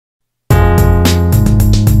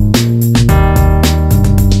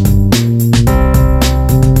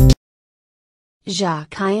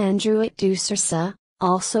Jacques Androuet du Cerceau,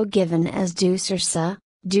 also given as DuCerceau,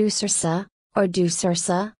 or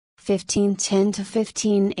DuCerceau, 1510 to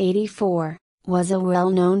 1584, was a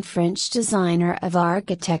well-known French designer of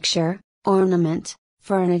architecture, ornament,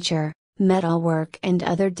 furniture, metalwork and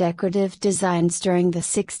other decorative designs during the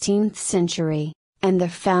 16th century, and the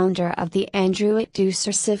founder of the Androuet du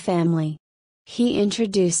Cerceau family. He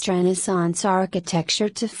introduced Renaissance architecture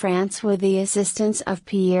to France with the assistance of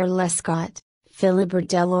Pierre Lescot, Philibert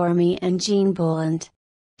Delorme and Jean Bullant.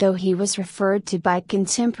 Though he was referred to by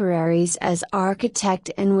contemporaries as architect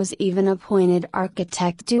and was even appointed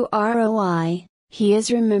architecte du roi, he is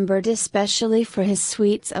remembered especially for his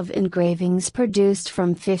suites of engravings produced from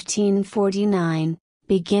 1549,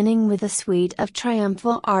 beginning with a suite of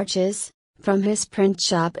triumphal arches, from his print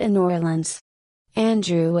shop in Orléans.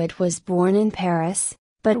 Androuet was born in Paris,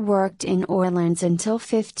 but worked in Orléans until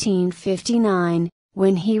 1559,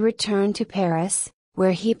 when he returned to Paris,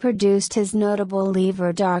 where he produced his notable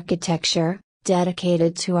Livre d'architecture,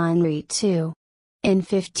 dedicated to Henri II. In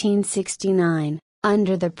 1569,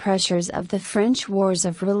 under the pressures of the French Wars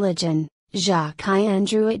of Religion, Jacques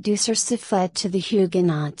Androuet du Cerceau fled to the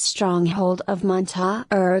Huguenot stronghold of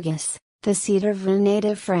Montargis, the seat of Renée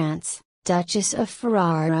de France, Duchess of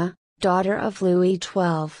Ferrara, daughter of Louis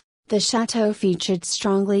XII. The château featured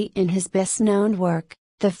strongly in his best-known work,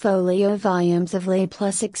 the folio volumes of Les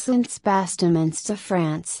plus excellents bastiments de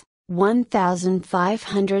France,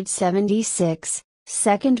 1576,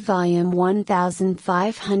 second volume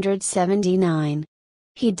 1579.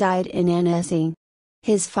 He died in Annecy.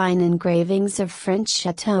 His fine engravings of French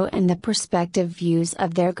châteaux and the perspective views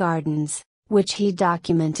of their gardens, which he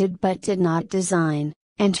documented but did not design,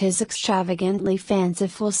 and his extravagantly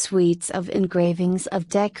fanciful suites of engravings of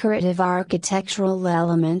decorative architectural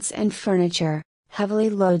elements and furniture, heavily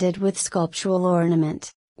loaded with sculptural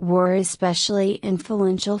ornament, were especially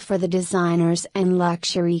influential for the designers and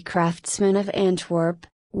luxury craftsmen of Antwerp,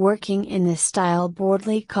 working in the style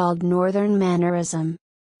broadly called Northern Mannerism.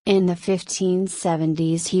 In the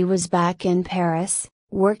 1570s he was back in Paris,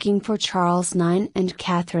 working for Charles IX and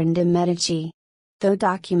Catherine de' Medici. Though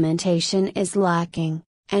documentation is lacking,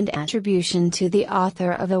 and attribution to the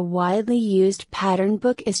author of a widely used pattern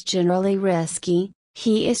book is generally risky,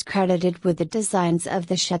 he is credited with the designs of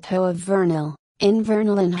the Château of Verneuil, in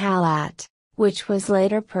Verneuil-en-Halatte, which was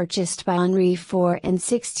later purchased by Henri IV in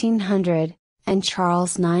 1600, and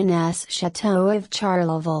Charles IX's Château of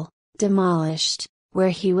Charleville, demolished, where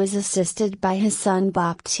he was assisted by his son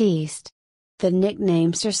Baptiste. The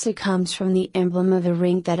nickname Cerceau comes from the emblem of a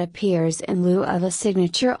ring that appears in lieu of a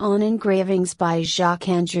signature on engravings by Jacques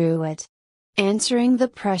Androuet. Answering the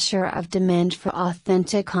pressure of demand for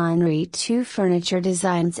authentic Henri II furniture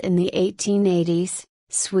designs in the 1880s,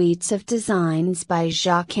 suites of designs by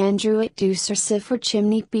Jacques Androuet du Cerceau for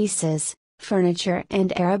chimney pieces, furniture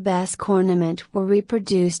and arabesque ornament were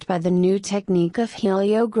reproduced by the new technique of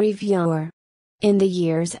heliogravure. In the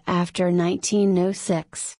years after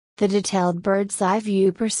 1906, the detailed bird's-eye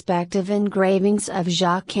view perspective engravings of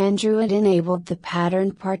Jacques Androuet enabled the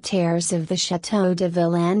patterned parterres of the Château de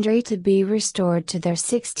Villandry to be restored to their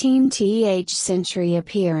 16th century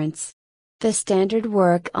appearance. The standard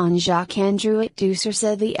work on Jacques Androuet du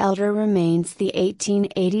Cerceau the Elder remains the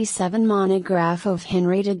 1887 monograph of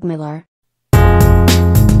Henri de Miller,